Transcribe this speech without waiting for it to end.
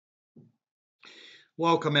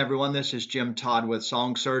Welcome everyone, this is Jim Todd with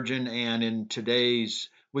Song Surgeon, and in today's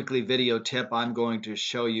weekly video tip I'm going to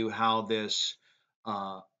show you how this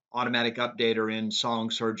uh, automatic updater in Song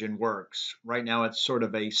Surgeon works. Right now it's sort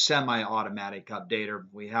of a semi-automatic updater.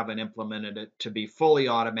 We haven't implemented it to be fully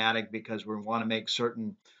automatic because we want to make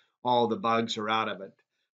certain all the bugs are out of it.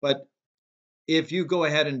 But if you go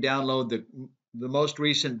ahead and download the most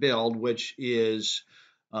recent build, which is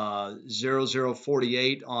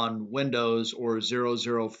 0048 on Windows or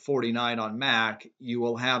 0049 on Mac, you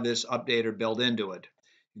will have this updater built into it.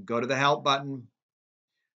 You go to the Help button,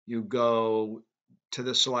 you go to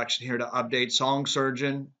the selection here to update Song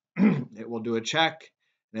Surgeon. It will do a check,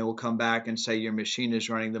 and it will come back and say your machine is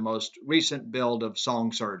running the most recent build of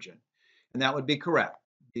Song Surgeon. And that would be correct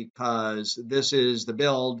because this is the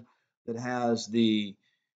build that has the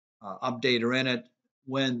updater in it.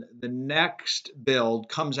 When the next build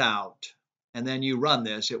comes out and then you run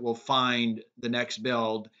this, it will find the next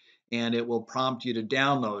build and it will prompt you to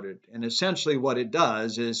download it. And essentially what it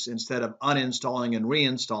does is instead of uninstalling and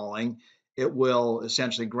reinstalling, it will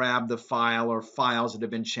essentially grab the file or files that have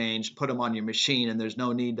been changed, put them on your machine, and there's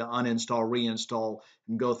no need to uninstall, reinstall,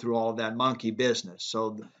 and go through all of that monkey business.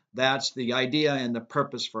 So that's the idea and the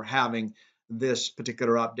purpose for having this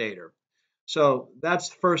particular updater. So that's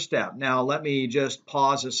the first step. Now let me just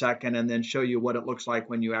pause a second and then show you what it looks like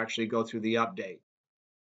when you actually go through the update.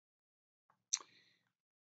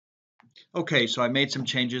 Okay, so I made some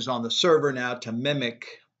changes on the server now to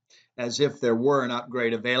mimic as if there were an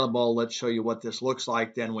upgrade available. Let's show you what this looks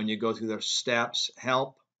like then when you go through the steps.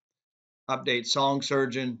 Help, update Song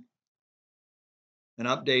Surgeon. An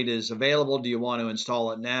update is available. Do you want to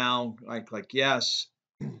install it now? I click yes.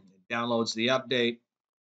 It downloads the update.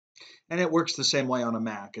 And it works the same way on a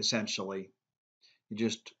Mac, essentially. You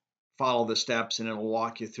just follow the steps and it'll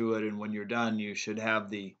walk you through it. And when you're done, you should have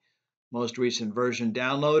the most recent version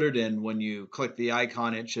downloaded. And when you click the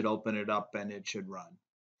icon, it should open it up and it should run.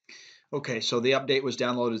 Okay, so the update was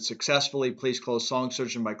downloaded successfully. Please close Song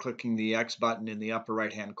Surgeon by clicking the X button in the upper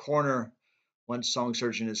right-hand corner. Once Song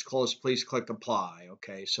Surgeon is closed, please click Apply.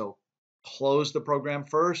 Okay, so close the program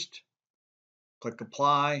first. Click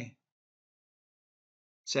Apply. It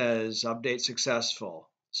says Update Successful.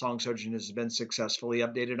 Song Surgeon has been successfully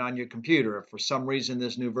updated on your computer. If for some reason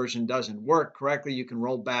this new version doesn't work correctly, you can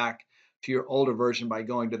roll back to your older version by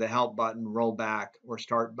going to the Help button, Roll Back, or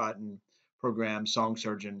Start button, Program Song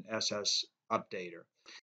Surgeon SS Updater.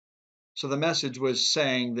 So the message was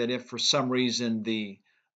saying that if for some reason the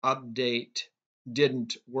update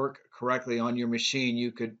didn't work correctly on your machine,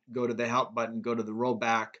 you could go to the Help button, go to the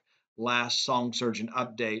Rollback Last Song Surgeon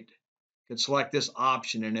Update, could select this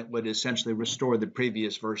option, and it would essentially restore the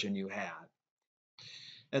previous version you had.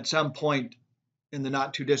 At some point in the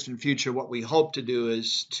not too distant future, what we hope to do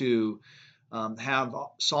is to have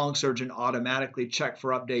Song Surgeon automatically check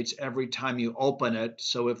for updates every time you open it.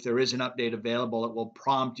 So if there is an update available, it will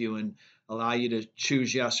prompt you and allow you to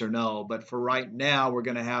choose yes or no. But for right now, we're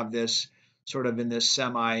going to have this sort of in this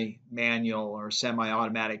semi-manual or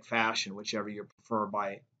semi-automatic fashion, whichever you prefer,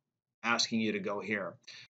 by asking you to go here.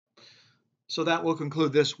 So that will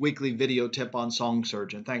conclude this weekly video tip on Song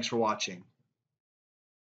Surgeon. Thanks for watching.